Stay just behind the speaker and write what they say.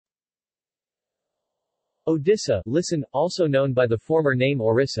Odisha, listen, also known by the former name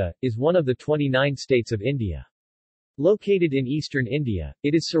Orissa, is one of the 29 states of India. Located in eastern India,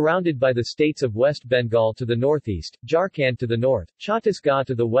 it is surrounded by the states of West Bengal to the northeast, Jharkhand to the north, Chhattisgarh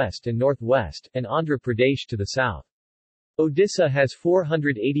to the west and northwest, and Andhra Pradesh to the south. Odisha has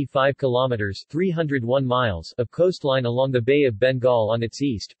 485 kilometers 301 miles of coastline along the Bay of Bengal on its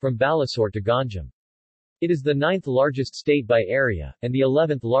east, from Balasore to Ganjam. It is the 9th largest state by area, and the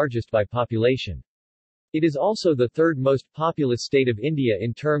 11th largest by population. It is also the 3rd most populous state of India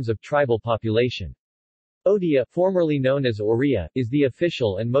in terms of tribal population. Odia, formerly known as Oriya, is the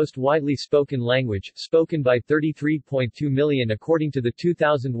official and most widely spoken language, spoken by 33.2 million according to the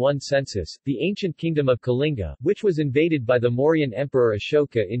 2001 census. The ancient kingdom of Kalinga, which was invaded by the Mauryan Emperor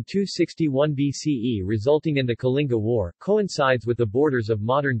Ashoka in 261 BCE resulting in the Kalinga War, coincides with the borders of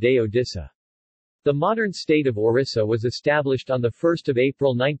modern-day Odisha. The modern state of Orissa was established on 1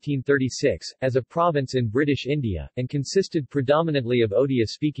 April 1936, as a province in British India, and consisted predominantly of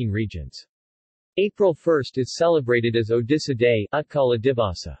Odia-speaking regions. April 1 is celebrated as Odisha Day, Utkala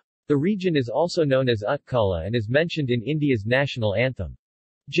Divasa. The region is also known as Utkala and is mentioned in India's national anthem.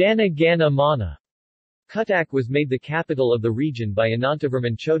 Jana Gana Mana. Cuttack was made the capital of the region by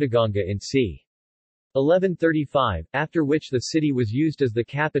Anantavarman Chodaganga in c. 1135, after which the city was used as the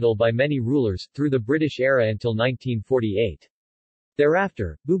capital by many rulers, through the British era until 1948.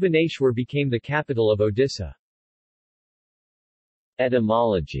 Thereafter, Bhubaneswar became the capital of Odisha.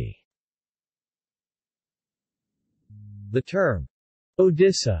 Etymology. The term,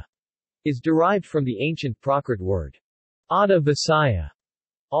 Odisha, is derived from the ancient Prakrit word, Ada Visaya,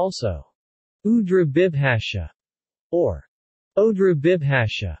 also, Udra Bibhasha, or Odra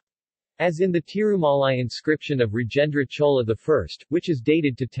Bibhasha, as in the Tirumalai inscription of Rajendra Chola I, which is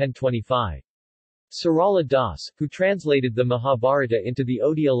dated to 1025. Sarala Das, who translated the Mahabharata into the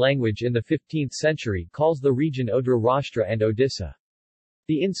Odia language in the 15th century, calls the region Odra Rashtra and Odisha.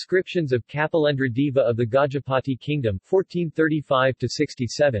 The inscriptions of Kapilendra Deva of the Gajapati Kingdom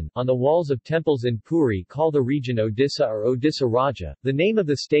 1435-67 on the walls of temples in Puri call the region Odisha or Odisha Raja. The name of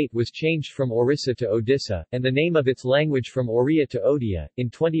the state was changed from Orissa to Odisha, and the name of its language from Oriya to Odia, in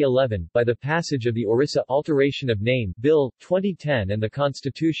 2011, by the passage of the Orissa Alteration of Name Bill, 2010 and the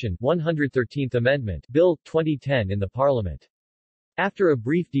Constitution 113th Amendment Bill, 2010 in the Parliament. After a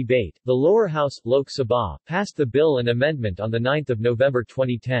brief debate, the lower house, Lok Sabha, passed the bill and amendment on 9 November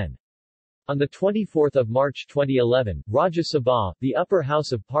 2010. On 24 March 2011, Rajya Sabha, the upper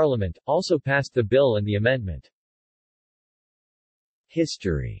house of parliament, also passed the bill and the amendment.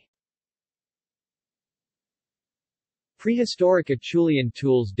 History. Prehistoric Acheulean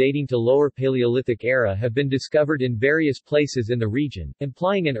tools dating to Lower Paleolithic era have been discovered in various places in the region,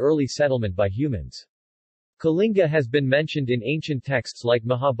 implying an early settlement by humans. Kalinga has been mentioned in ancient texts like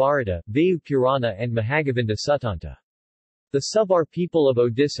Mahabharata, Vayu Purana and Mahagavinda Suttanta. The Subar people of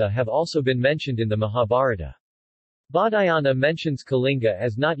Odisha have also been mentioned in the Mahabharata. Baudhayana mentions Kalinga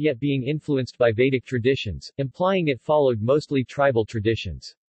as not yet being influenced by Vedic traditions, implying it followed mostly tribal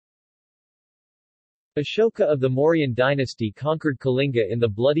traditions. Ashoka of the Mauryan dynasty conquered Kalinga in the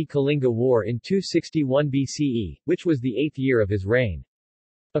bloody Kalinga War in 261 BCE, which was the 8th year of his reign.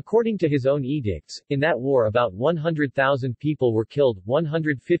 According to his own edicts, in that war about 100,000 people were killed,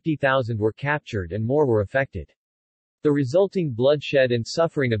 150,000 were captured and more were affected. The resulting bloodshed and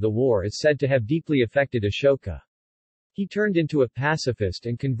suffering of the war is said to have deeply affected Ashoka. He turned into a pacifist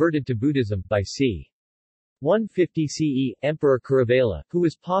and converted to Buddhism. By c. 150 CE, Emperor Kuruvala, who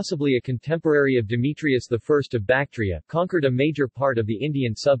was possibly a contemporary of Demetrius I of Bactria, conquered a major part of the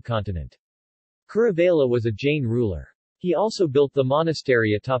Indian subcontinent. Kuruvala was a Jain ruler. He also built the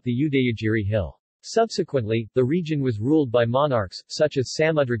monastery atop the Udayagiri hill. Subsequently, the region was ruled by monarchs, such as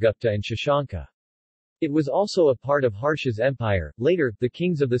Samudragupta and Shashanka. It was also a part of Harsha's empire. Later, the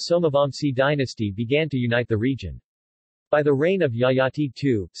kings of the Somavamsi dynasty began to unite the region. By the reign of Yayati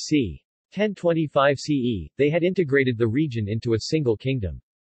II, c. 1025 CE, they had integrated the region into a single kingdom.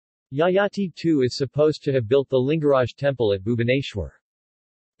 Yayati II is supposed to have built the Lingaraj temple at Bhubaneswar.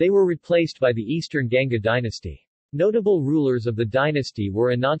 They were replaced by the Eastern Ganga dynasty. Notable rulers of the dynasty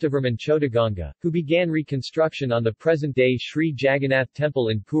were Anantavarman Chodaganga, who began reconstruction on the present-day Sri Jagannath Temple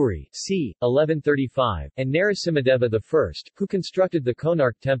in Puri, c. 1135, and Narasimhadeva I, who constructed the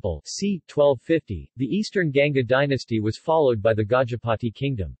Konark Temple, c. 1250. The Eastern Ganga dynasty was followed by the Gajapati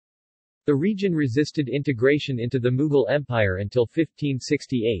kingdom. The region resisted integration into the Mughal Empire until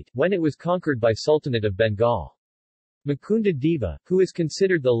 1568, when it was conquered by Sultanate of Bengal. Mukunda Deva, who is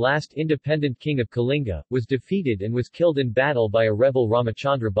considered the last independent king of Kalinga, was defeated and was killed in battle by a rebel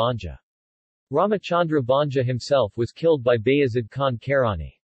Ramachandra Banja. Ramachandra Banja himself was killed by Bayazid Khan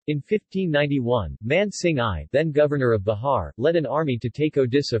Karani. In 1591, Man Singh I, then governor of Bihar, led an army to take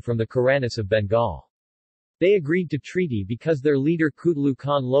Odisha from the Karanis of Bengal. They agreed to treaty because their leader Kutlu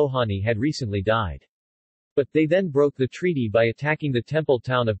Khan Lohani had recently died. But they then broke the treaty by attacking the temple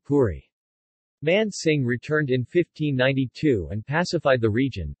town of Puri. Man Singh returned in 1592 and pacified the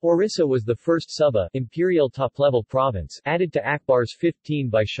region. Orissa was the first Suba imperial top-level province added to Akbar's 15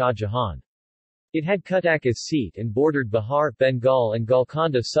 by Shah Jahan. It had Cuttack as seat and bordered Bihar, Bengal and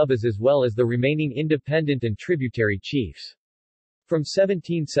Golconda Subas as well as the remaining independent and tributary chiefs. From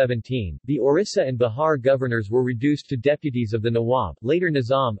 1717, the Orissa and Bihar governors were reduced to deputies of the Nawab, later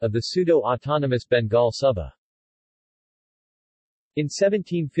Nizam, of the pseudo-autonomous Bengal Suba. In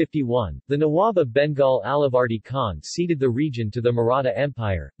 1751, the Nawab of Bengal Alivardi Khan ceded the region to the Maratha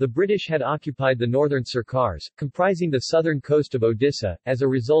Empire. The British had occupied the northern Sirkars, comprising the southern coast of Odisha, as a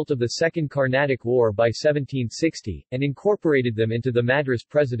result of the Second Carnatic War by 1760, and incorporated them into the Madras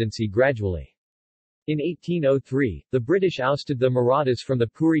Presidency gradually. In 1803, the British ousted the Marathas from the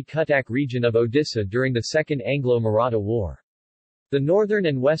Puri-Cuttack region of Odisha during the Second Anglo-Maratha War. The northern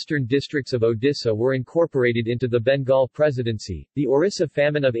and western districts of Odisha were incorporated into the Bengal Presidency. The Orissa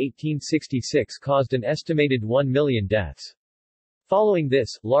famine of 1866 caused an estimated 1 million deaths. Following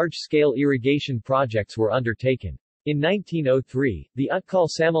this, large-scale irrigation projects were undertaken. In 1903, the Utkal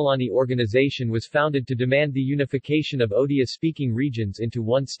Samilani organization was founded to demand the unification of Odia-speaking regions into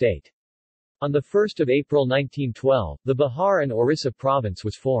one state. On 1 April 1912, the Bihar and Orissa province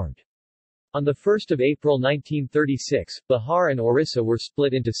was formed. On 1 April 1936, Bihar and Orissa were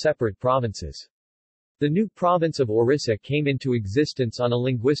split into separate provinces. The new province of Orissa came into existence on a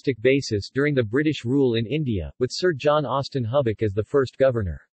linguistic basis during the British rule in India, with Sir John Austin Hubbock as the first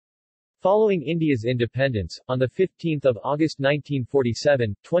governor. Following India's independence, on 15 August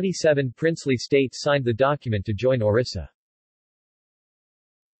 1947, 27 princely states signed the document to join Orissa.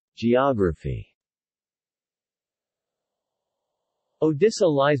 Geography. Odisha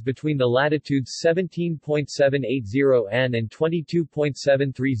lies between the latitudes 17.780 N and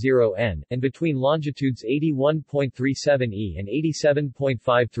 22.730 N, and between longitudes 81.37 E and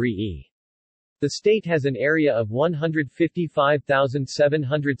 87.53 E. The state has an area of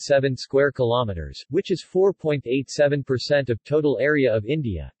 155,707 square kilometers, which is 4.87% of total area of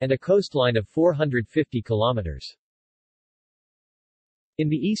India, and a coastline of 450 kilometers. In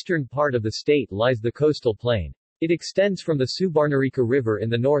the eastern part of the state lies the coastal plain. It extends from the Subarnarekha River in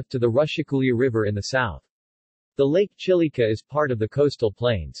the north to the Rushikulya River in the south. The Lake Chilika is part of the coastal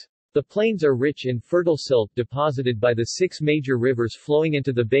plains. The plains are rich in fertile silt deposited by the 6 major rivers flowing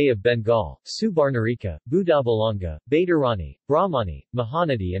into the Bay of Bengal: Subarnarekha, Budabalanga, Baitarani, Brahmani,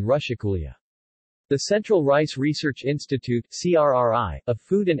 Mahanadi and Rushikulya. The Central Rice Research Institute (CRRI), a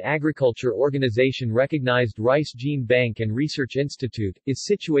food and agriculture organization recognized Rice Gene Bank and Research Institute, is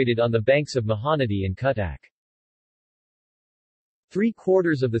situated on the banks of Mahanadi and Cuttack.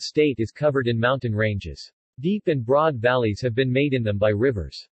 3/4 of the state is covered in mountain ranges. Deep and broad valleys have been made in them by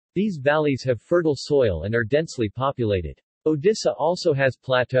rivers. These valleys have fertile soil and are densely populated. Odisha also has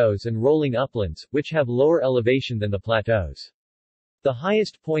plateaus and rolling uplands, which have lower elevation than the plateaus. The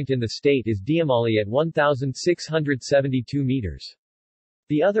highest point in the state is Diamali at 1,672 meters.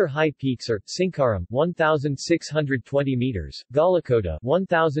 The other high peaks are Sinkaram 1,620 meters, Galakoda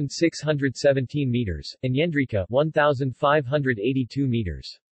 1,617 meters, and Yendrika 1,582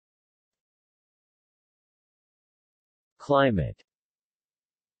 meters. Climate.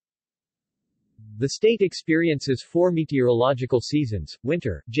 The state experiences 4 meteorological seasons: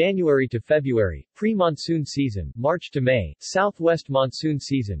 winter, January to February, pre-monsoon season, March to May, southwest monsoon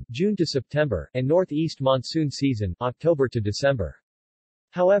season, June to September, and northeast monsoon season, October to December.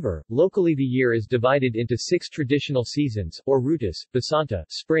 However, locally the year is divided into 6 traditional seasons, or rutus: Basanta,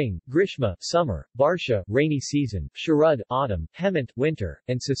 spring; Grishma, summer; Barsha, rainy season; Sharad, autumn; Hemant, winter;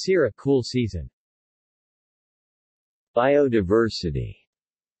 and Sasira, cool season. Biodiversity.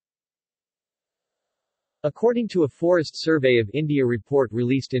 According to a Forest Survey of India report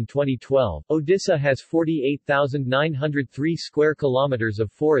released in 2012, Odisha has 48,903 square kilometers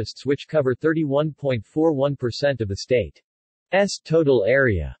of forests which cover 31.41% of the state. Total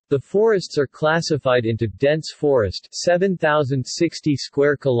area. The forests are classified into dense forest 7,060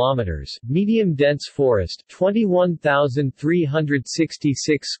 square kilometers, medium dense forest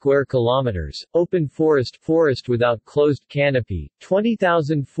 21,366 square kilometers, open forest without closed canopy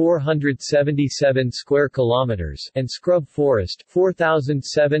 20,477 square kilometers, and scrub forest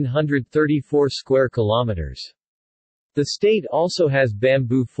 4,734 square kilometers. The state also has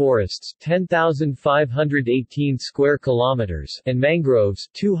bamboo forests 10,518 square kilometers and mangroves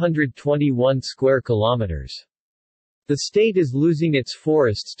 221 square kilometers. The state is losing its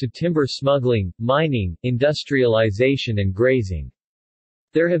forests to timber smuggling, mining, industrialization and grazing.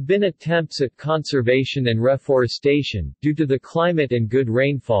 There have been attempts at conservation and reforestation, due to the climate and good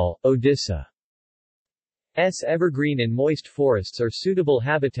rainfall. Odisha's evergreen and moist forests are suitable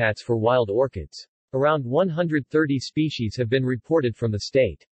habitats for wild orchids. Around 130 species have been reported from the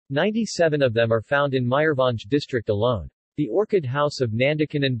state. 97 of them are found in Mayurbhanj district alone. The Orchid House of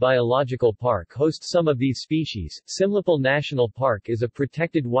Nandakanan Biological Park hosts some of these species. Simlipal National Park is a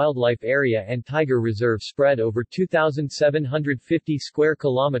protected wildlife area and tiger reserve spread over 2,750 square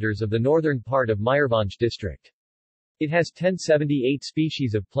kilometers of the northern part of Mayurbhanj district. It has 1078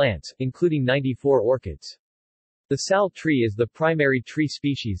 species of plants, including 94 orchids. The sal tree is the primary tree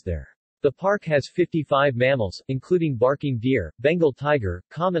species there. The park has 55 mammals, including barking deer, Bengal tiger,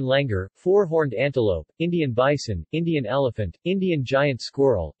 common langur, four-horned antelope, Indian bison, Indian elephant, Indian giant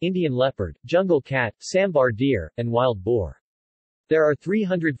squirrel, Indian leopard, jungle cat, sambar deer, and wild boar. There are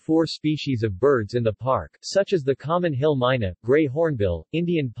 304 species of birds in the park, such as the common hill myna, gray hornbill,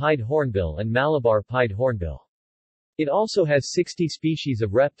 Indian pied hornbill and Malabar pied hornbill. It also has 60 species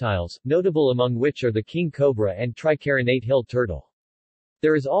of reptiles, notable among which are the king cobra and tricarinate hill turtle.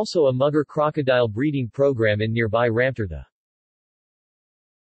 There is also a mugger crocodile breeding program in nearby Ramtirtha.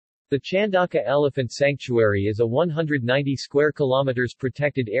 The Chandaka Elephant Sanctuary is a 190 square kilometers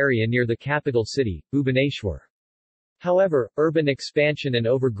protected area near the capital city, Bhubaneswar. However, urban expansion and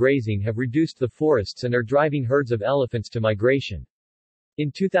overgrazing have reduced the forests and are driving herds of elephants to migration.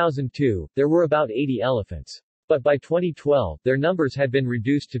 In 2002, there were about 80 elephants. But by 2012, their numbers had been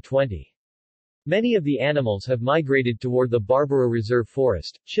reduced to 20. Many of the animals have migrated toward the Barbara Reserve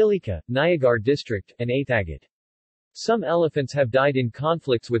Forest, Chilika, Nayagar District, and Aithagat. Some elephants have died in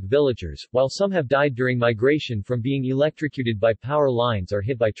conflicts with villagers, while some have died during migration from being electrocuted by power lines or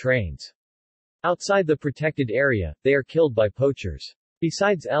hit by trains. Outside the protected area, they are killed by poachers.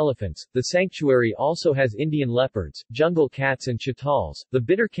 Besides elephants, the sanctuary also has Indian leopards, jungle cats and chitals. The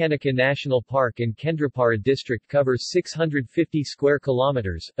Bhitarkanika National Park in Kendrapara district covers 650 square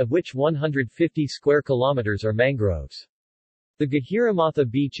kilometers, of which 150 square kilometers are mangroves. The Gahiramatha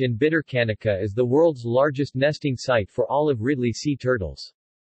beach in Bhitarkanika is the world's largest nesting site for olive ridley sea turtles.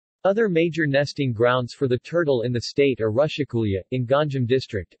 Other major nesting grounds for the turtle in the state are Rushikulya, in Ganjam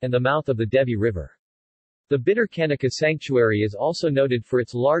district, and the mouth of the Devi River. The Bhitarkanika Sanctuary is also noted for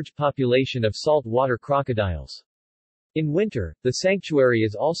its large population of salt-water crocodiles. In winter, the sanctuary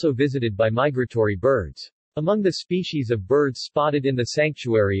is also visited by migratory birds. Among the species of birds spotted in the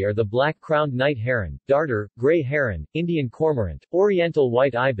sanctuary are the black-crowned night heron, darter, gray heron, Indian cormorant, oriental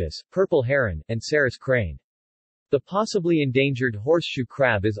white ibis, purple heron, and Sarus crane. The possibly endangered horseshoe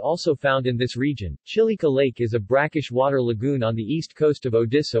crab is also found in this region. Chilika Lake is a brackish water lagoon on the east coast of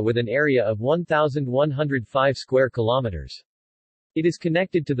Odisha with an area of 1,105 square kilometers. It is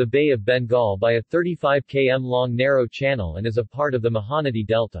connected to the Bay of Bengal by a 35 km long narrow channel and is a part of the Mahanadi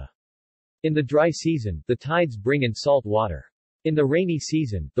Delta. In the dry season, the tides bring in salt water. In the rainy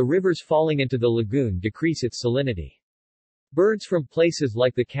season, the rivers falling into the lagoon decrease its salinity. Birds from places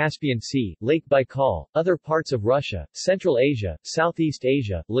like the Caspian Sea, Lake Baikal, other parts of Russia, Central Asia, Southeast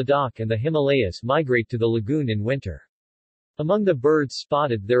Asia, Ladakh and the Himalayas migrate to the lagoon in winter. Among the birds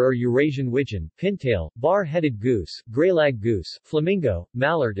spotted there are Eurasian widgeon, pintail, bar-headed goose, greylag goose, flamingo,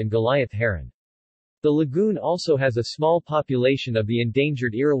 mallard and Goliath heron. The lagoon also has a small population of the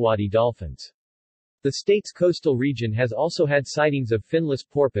endangered Irrawaddy dolphins. The state's coastal region has also had sightings of finless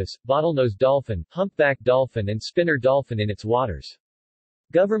porpoise, bottlenose dolphin, humpback dolphin and spinner dolphin in its waters.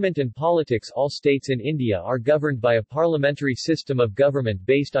 Government and politics. All states in India are governed by a parliamentary system of government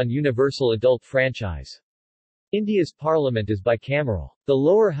based on universal adult franchise. India's parliament is bicameral. The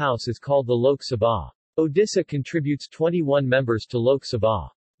lower house is called the Lok Sabha. Odisha contributes 21 members to Lok Sabha.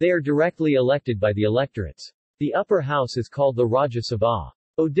 They are directly elected by the electorates. The upper house is called the Rajya Sabha.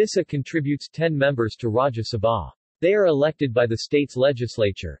 Odisha contributes 10 members to Rajya Sabha. They are elected by the state's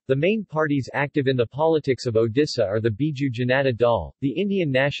legislature. The main parties active in the politics of Odisha are the Biju Janata Dal, the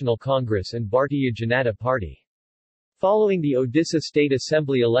Indian National Congress and Bharatiya Janata Party. Following the Odisha State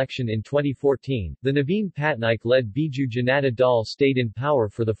Assembly election in 2014, the Naveen Patnaik-led Biju Janata Dal stayed in power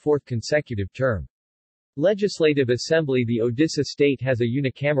for the fourth consecutive term. Legislative Assembly. The Odisha state has a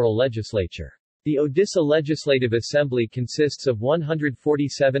unicameral legislature. The Odisha Legislative Assembly consists of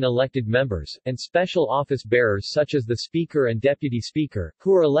 147 elected members, and special office bearers such as the Speaker and Deputy Speaker,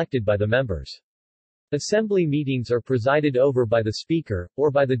 who are elected by the members. Assembly meetings are presided over by the Speaker,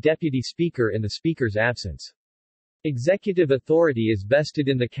 or by the Deputy Speaker in the Speaker's absence. Executive authority is vested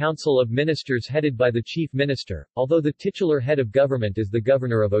in the Council of Ministers headed by the Chief Minister, although the titular head of government is the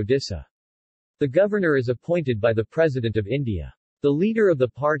Governor of Odisha. The governor is appointed by the President of India. The leader of the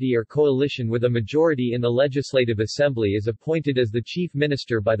party or coalition with a majority in the Legislative Assembly is appointed as the Chief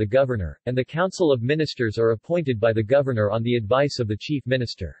Minister by the Governor, and the Council of Ministers are appointed by the Governor on the advice of the Chief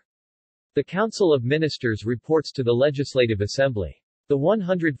Minister. The Council of Ministers reports to the Legislative Assembly. The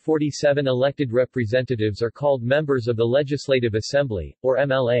 147 elected representatives are called members of the Legislative Assembly, or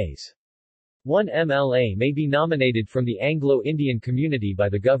MLAs. One MLA may be nominated from the Anglo-Indian community by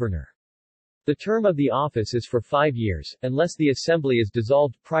the Governor. The term of the office is for 5 years, unless the Assembly is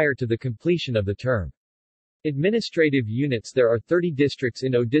dissolved prior to the completion of the term. Administrative units. There are 30 districts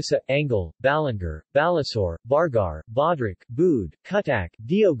in Odisha: Angul, Balangar, Balasore, Bargar, Bodrak, Bood, Cuttack,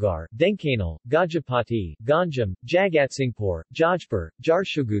 Deogar, Dhenkanal, Gajapati, Ganjam, Jagatsinghpur, Jajpur,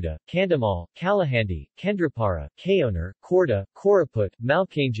 Jharsuguda, Kandhamal, Kalahandi, Kendrapara, Kayonar, Khorda, Koraput,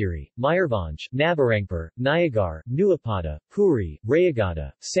 Malkangiri, Mayurbhanj, Nabarangpur, Nayagar, Nuapada, Puri,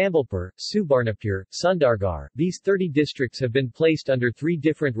 Rayagada, Sambalpur, Subarnapur, Sundargarh. These 30 districts have been placed under 3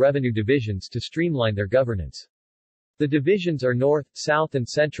 different revenue divisions to streamline their governance. The divisions are North, South and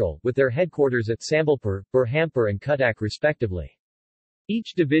Central, with their headquarters at Sambalpur, Berhampur and Cuttack respectively.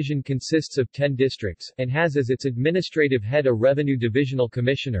 Each division consists of 10 districts, and has as its administrative head a Revenue Divisional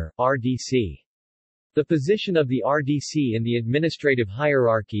Commissioner, RDC. The position of the RDC in the administrative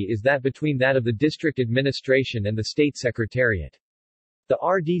hierarchy is that between that of the district administration and the state secretariat. The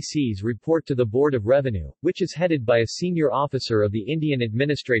RDCs report to the Board of Revenue, which is headed by a senior officer of the Indian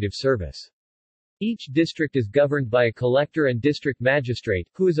Administrative Service. Each district is governed by a collector and district magistrate,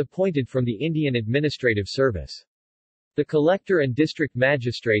 who is appointed from the Indian Administrative Service. The collector and district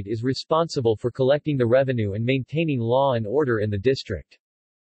magistrate is responsible for collecting the revenue and maintaining law and order in the district.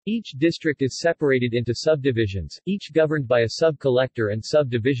 Each district is separated into subdivisions, each governed by a sub-collector and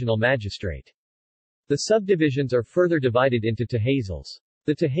sub-divisional magistrate. The subdivisions are further divided into tehsils.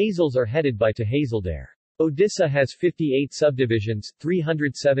 The tehsils are headed by Tehsildar. Odisha has 58 subdivisions,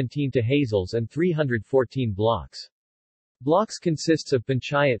 317 tehsils and 314 blocks. Blocks consists of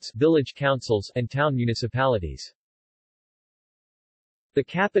panchayats, village councils, and town municipalities. The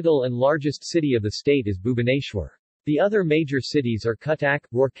capital and largest city of the state is Bhubaneswar. The other major cities are Cuttack,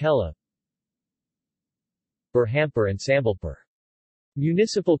 Rourkela, Berhampur and Sambalpur.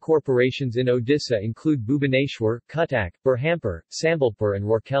 Municipal corporations in Odisha include Bhubaneswar, Cuttack, Berhampur, Sambalpur and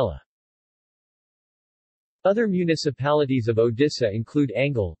Rourkela. Other municipalities of Odisha include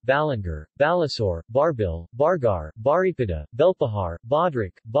Angul, Balangar, Balasore, Barbil, Bargar, Baripada, Belpahar,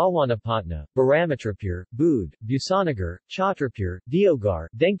 Bodrak, Bhawanapatna, Baramatrapur, Bood, Busanagar, Chhatrapur, Deogar,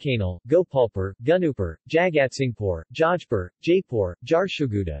 Dhenkanal, Gopalpur, Gunupur, Jagatsinghpur, Jajpur, Jaipur,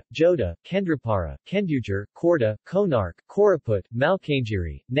 Jharsuguda, Joda, Kendrapara, Kendujar, Khorda, Konark, Koraput,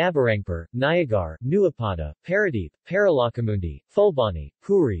 Malkangiri, Nabarangpur, Nayagar, Nuapada, Paradeep, Paralakamundi, Fulbani,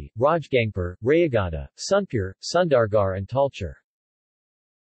 Puri, Rajgangpur, Rayagada, Sundargarh and Talcher.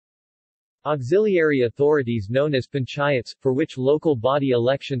 Auxiliary authorities known as panchayats, for which local body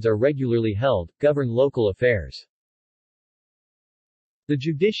elections are regularly held, govern local affairs. The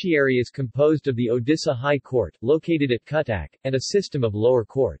judiciary is composed of the Odisha High Court, located at Cuttack, and a system of lower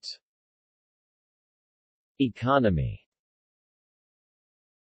courts. Economy.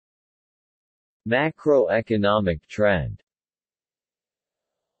 Macroeconomic trend.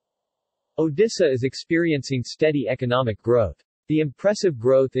 Odisha is experiencing steady economic growth. The impressive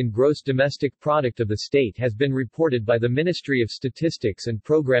growth in gross domestic product of the state has been reported by the Ministry of Statistics and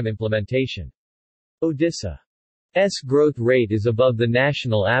Program Implementation. Odisha's growth rate is above the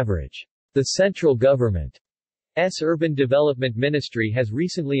national average. The central government's Urban Development Ministry has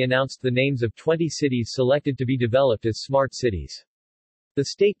recently announced the names of 20 cities selected to be developed as smart cities. The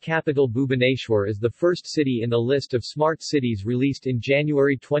state capital Bhubaneswar is the first city in the list of smart cities released in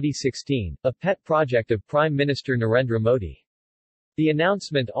January 2016, a pet project of Prime Minister Narendra Modi. The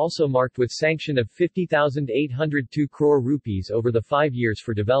announcement also marked with sanction of 50,802 crore rupees over the 5 years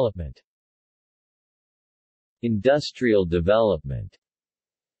for development. Industrial development.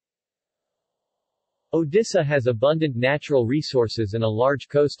 Odisha has abundant natural resources and a large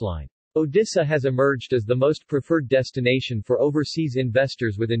coastline. Odisha has emerged as the most preferred destination for overseas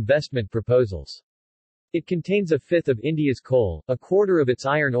investors with investment proposals. It contains a fifth of India's coal, a quarter of its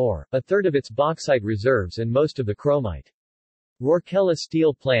iron ore, a third of its bauxite reserves and most of the chromite. Rourkela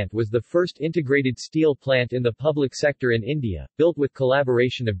Steel Plant was the first integrated steel plant in the public sector in India, built with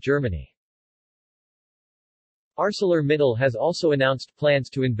collaboration of Germany. ArcelorMittal has also announced plans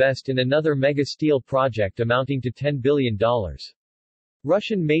to invest in another mega steel project amounting to $10 billion.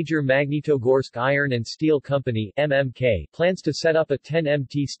 Russian major Magnitogorsk Iron and Steel Company (MMK) plans to set up a 10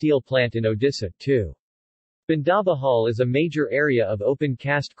 MT steel plant in Odisha, too. Bandabahal is a major area of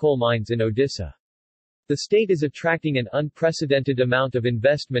open-cast coal mines in Odisha. The state is attracting an unprecedented amount of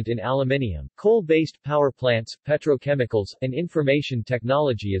investment in aluminium, coal-based power plants, petrochemicals, and information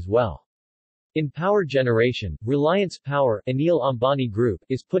technology as well. In power generation, Reliance Power, Anil Ambani Group,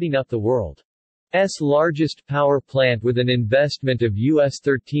 is putting up the world's largest power plant with an investment of US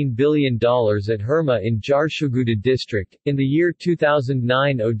 $13 billion at Herma in Jharsuguda district. In the year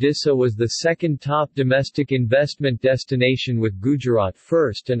 2009, Odisha was the second top domestic investment destination with Gujarat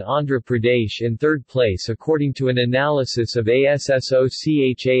first and Andhra Pradesh in third place according to an analysis of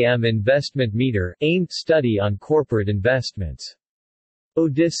ASSOCHAM Investment Meter, aimed study on corporate investments.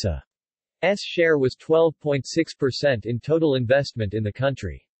 Odisha's share was 12.6% in total investment in the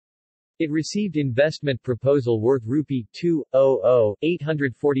country. It received investment proposal worth Rupee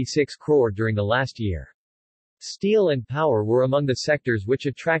 2,846 crore during the last year. Steel and power were among the sectors which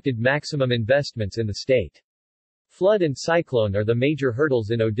attracted maximum investments in the state. Flood and cyclone are the major hurdles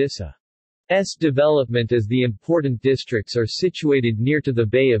in Odisha's development as the important districts are situated near to the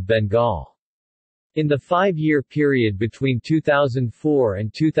Bay of Bengal. In the 5-year period between 2004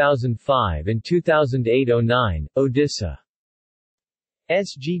 and 2005 and 2008-09, Odisha's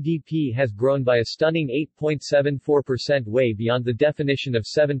GDP has grown by a stunning 8.74%, way beyond the definition of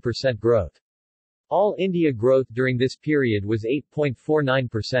 7% growth. All India growth during this period was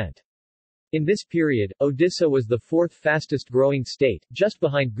 8.49%. In this period, Odisha was the fourth fastest growing state, just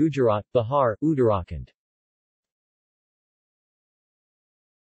behind Gujarat, Bihar, Uttarakhand.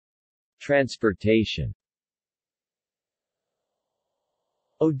 Transportation.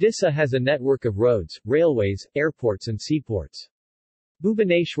 Odisha has a network of roads, railways, airports and seaports.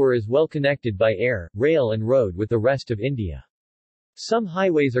 Bhubaneswar is well connected by air, rail and road with the rest of India. Some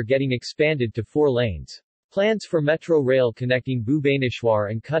highways are getting expanded to 4 lanes. Plans for metro rail connecting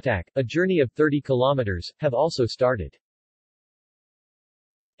Bhubaneswar and Cuttack, a journey of 30 kilometers, have also started.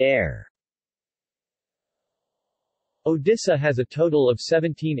 Air. Odisha has a total of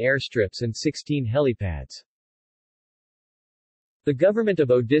 17 airstrips and 16 helipads. The government of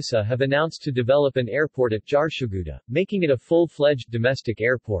Odisha have announced to develop an airport at Jharsuguda, making it a full-fledged domestic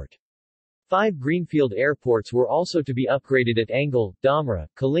airport. 5 greenfield airports were also to be upgraded at Angul, Dhamra,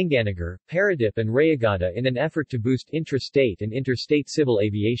 Kalinganagar, Paradip and Rayagada in an effort to boost intra-state and interstate civil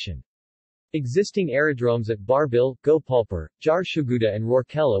aviation. Existing aerodromes at Barbil, Gopalpur, Jharsuguda and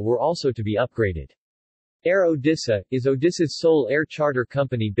Rourkela were also to be upgraded. Air Odisha is Odisha's sole air charter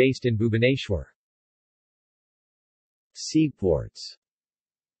company based in Bhubaneswar. Seaports.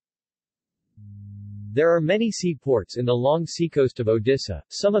 There are many seaports in the long seacoast of Odisha.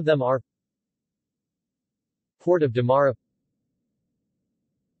 Some of them are Port of Damara,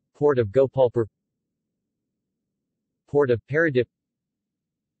 Port of Gopalpur, Port of Paradip,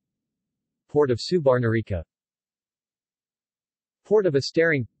 Port of Subarnarekha, Port of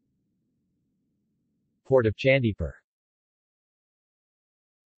Astaring, Port of Chandipur.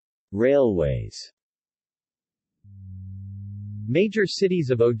 Railways. Major cities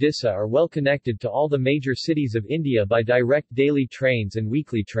of Odisha are well connected to all the major cities of India by direct daily trains and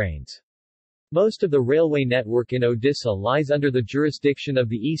weekly trains. Most of the railway network in Odisha lies under the jurisdiction of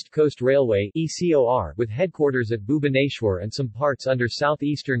the East Coast Railway (ECOR), with headquarters at Bhubaneswar and some parts under South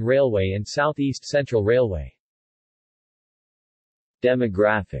Eastern Railway and South East Central Railway.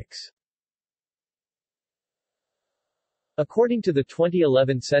 Demographics. According to the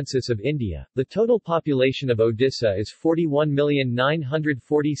 2011 census of India, the total population of Odisha is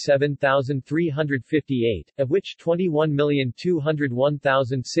 41,947,358, of which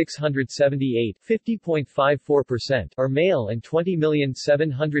 21,201,678 (50.54%) are male and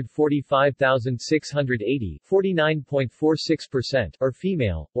 20,745,680 (49.46%) are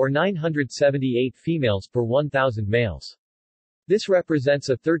female, or 978 females per 1,000 males. This represents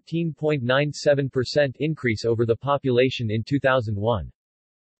a 13.97% increase over the population in 2001.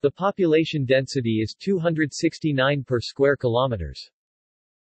 The population density is 269 per square kilometers.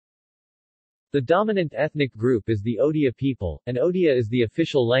 The dominant ethnic group is the Odia people, and Odia is the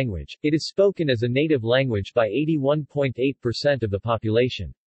official language. It is spoken as a native language by 81.8% of the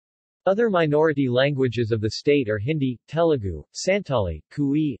population. Other minority languages of the state are Hindi, Telugu, Santali,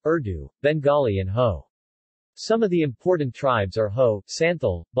 Kui, Urdu, Bengali and Ho. Some of the important tribes are Ho,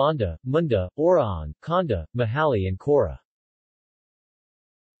 Santhal, Banda, Munda, Oraon, Konda, Mahali and Kora.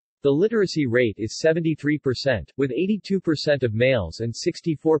 The literacy rate is 73%, with 82% of males and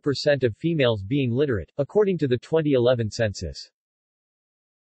 64% of females being literate, according to the 2011 census.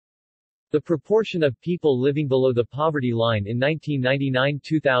 The proportion of people living below the poverty line in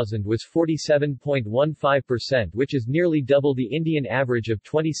 1999-2000 was 47.15%, which is nearly double the Indian average of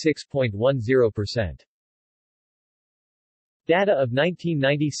 26.10%. Data of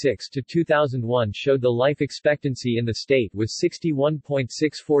 1996 to 2001 showed the life expectancy in the state was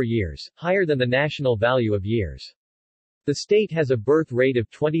 61.64 years, higher than the national value of years. The state has a birth rate of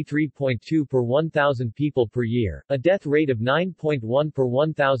 23.2 per 1,000 people per year, a death rate of 9.1 per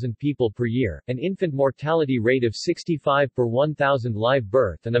 1,000 people per year, an infant mortality rate of 65 per 1,000 live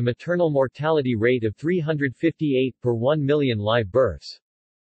birth and a maternal mortality rate of 358 per 1 million live births.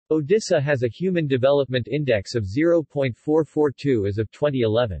 Odisha has a Human Development Index of 0.442 as of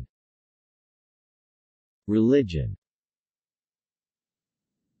 2011. Religion.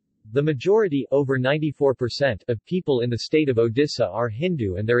 The majority, over 94%, of people in the state of Odisha are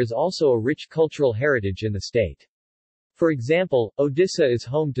Hindu and there is also a rich cultural heritage in the state. For example, Odisha is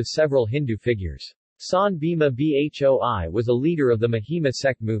home to several Hindu figures. Sant Bhima Bhoi was a leader of the Mahima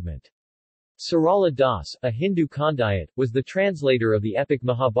sect movement. Sarala Das, a Hindu Khandayat, was the translator of the epic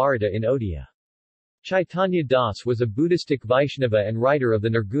Mahabharata in Odia. Chaitanya Das was a Buddhistic Vaishnava and writer of the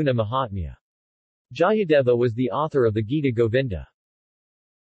Nirguna Mahatmya. Jayadeva was the author of the Gita Govinda.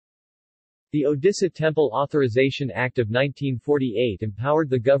 The Odisha Temple Authorization Act of 1948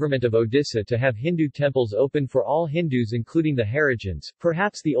 empowered the government of Odisha to have Hindu temples open for all Hindus including the Harijans.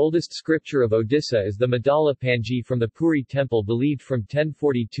 Perhaps the oldest scripture of Odisha is the Madala Panji from the Puri temple believed from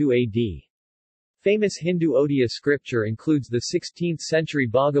 1042 AD. Famous Hindu Odia scripture includes the 16th-century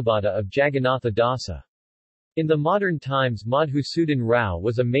Bhagavata of Jagannatha Dasa. In the modern times Madhusudan Rao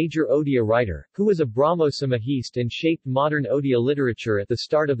was a major Odia writer, who was a Brahmo Samahist and shaped modern Odia literature at the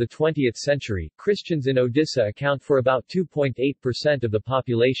start of the 20th century. Christians in Odisha account for about 2.8% of the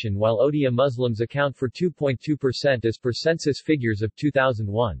population while Odia Muslims account for 2.2% as per census figures of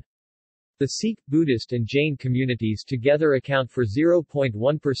 2001. The Sikh, Buddhist and Jain communities together account for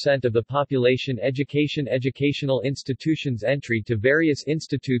 0.1% of the population. Educational institutions. Entry to various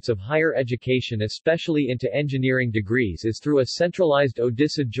institutes of higher education, especially into engineering degrees, is through a centralized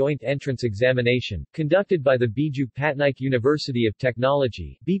Odisha Joint Entrance Examination, conducted by the Biju Patnaik University of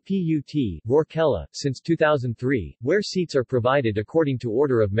Technology BPUT, Rourkela, since 2003, where seats are provided according to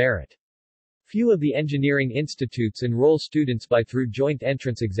order of merit. Few of the engineering institutes enroll students by through joint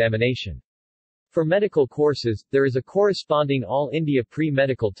entrance examination. For medical courses, there is a corresponding All India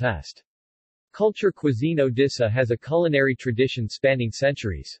pre-medical test. Culture. Cuisine. Odisha has a culinary tradition spanning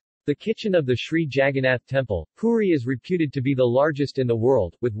centuries. The kitchen of the Sri Jagannath Temple, Puri, is reputed to be the largest in the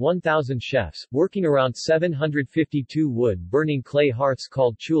world, with 1,000 chefs, working around 752 wood-burning clay hearths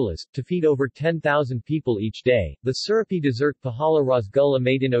called chulas, to feed over 10,000 people each day. The syrupy dessert Pahala Rasgulla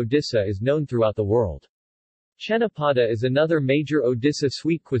made in Odisha is known throughout the world. Chenapada is another major Odisha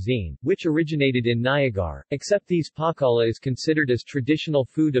sweet cuisine, which originated in Nayagar. Except these, pakala is considered as traditional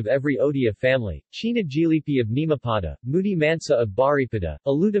food of every Odia family. China Jilipi of Nimapada, Mudi Mansa of Baripada,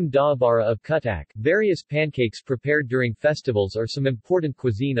 Aludam Daabara of Cuttack. Various pancakes prepared during festivals are some important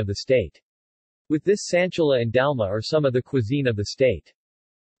cuisine of the state. With this, Sanchala and Dalma are some of the cuisine of the state.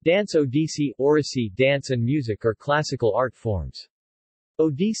 Dance. Odissi, Orisi dance and music are classical art forms.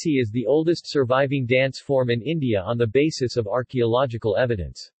 Odissi is the oldest surviving dance form in India on the basis of archaeological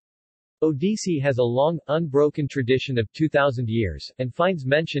evidence. Odissi has a long, unbroken tradition of 2,000 years, and finds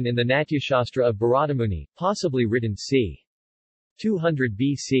mention in the Natyashastra of Bharatamuni, possibly written c. 200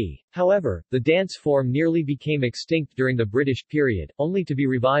 BC. However, the dance form nearly became extinct during the British period, only to be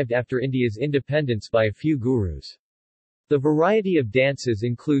revived after India's independence by a few gurus. The variety of dances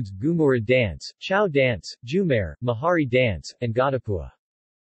includes Gumura dance, Chow dance, Jumare, Mahari dance, and Gadapua.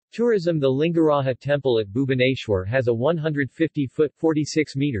 Tourism. The Lingaraja Temple at Bhubaneswar has a 150-foot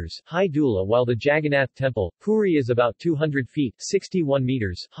 46 meters high dula, while the Jagannath Temple, Puri, is about 200 feet 61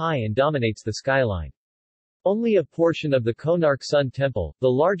 meters high and dominates the skyline. Only a portion of the Konark Sun Temple, the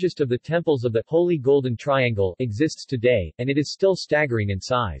largest of the temples of the Holy Golden Triangle, exists today, and it is still staggering in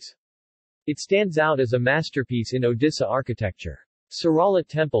size. It stands out as a masterpiece in Odisha architecture. Sarala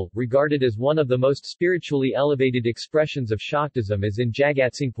Temple, regarded as one of the most spiritually elevated expressions of Shaktism, is in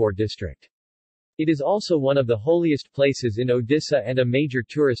Jagatsinghpur district. It is also one of the holiest places in Odisha and a major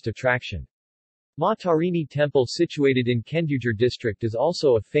tourist attraction. Ma Tarini Temple, situated in Kendujar district, is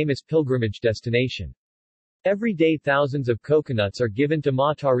also a famous pilgrimage destination. Every day thousands of coconuts are given to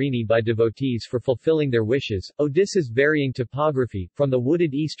Ma Tarini by devotees for fulfilling their wishes. Odisha's varying topography, from the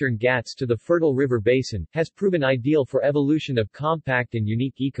wooded eastern Ghats to the fertile river basin, has proven ideal for evolution of compact and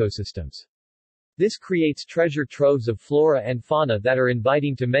unique ecosystems. This creates treasure troves of flora and fauna that are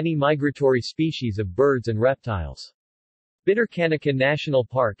inviting to many migratory species of birds and reptiles. Bhitarkanika National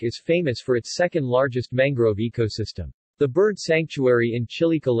Park is famous for its second-largest mangrove ecosystem. The bird sanctuary in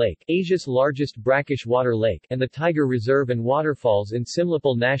Chilika Lake, Asia's largest brackish water lake, and the tiger reserve and waterfalls in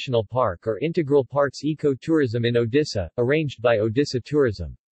Simlipal National Park are integral parts eco-tourism in Odisha, arranged by Odisha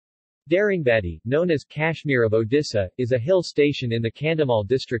Tourism. Daringbadi, known as Kashmir of Odisha, is a hill station in the Kandhamal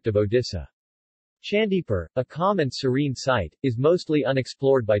district of Odisha. Chandipur, a calm and serene site, is mostly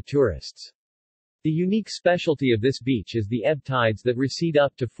unexplored by tourists. The unique specialty of this beach is the ebb tides that recede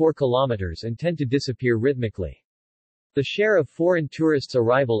up to 4 kilometers and tend to disappear rhythmically. The share of foreign tourists'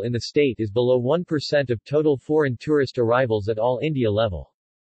 arrival in the state is below 1% of total foreign tourist arrivals at all India level.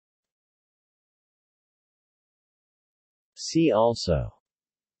 See also: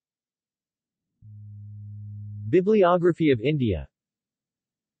 Bibliography of India,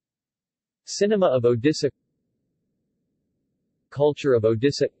 Cinema of Odisha, Culture of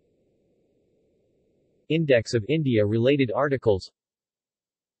Odisha, Index of India-related articles,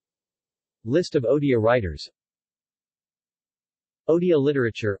 List of Odia writers, Odia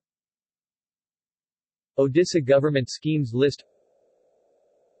literature, Odisha government schemes list,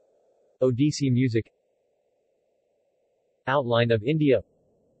 Odissi music, Outline of India,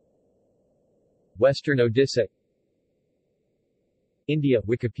 Western Odisha, India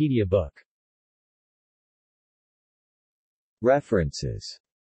Wikipedia book. References.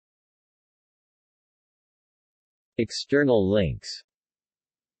 External links.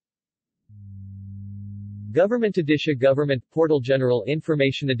 Government Odisha Government Portal General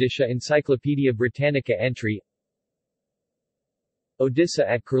Information Odisha Encyclopedia Britannica entry Odisha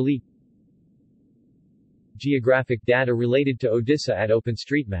at Curlie Geographic data related to Odisha at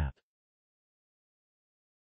OpenStreetMap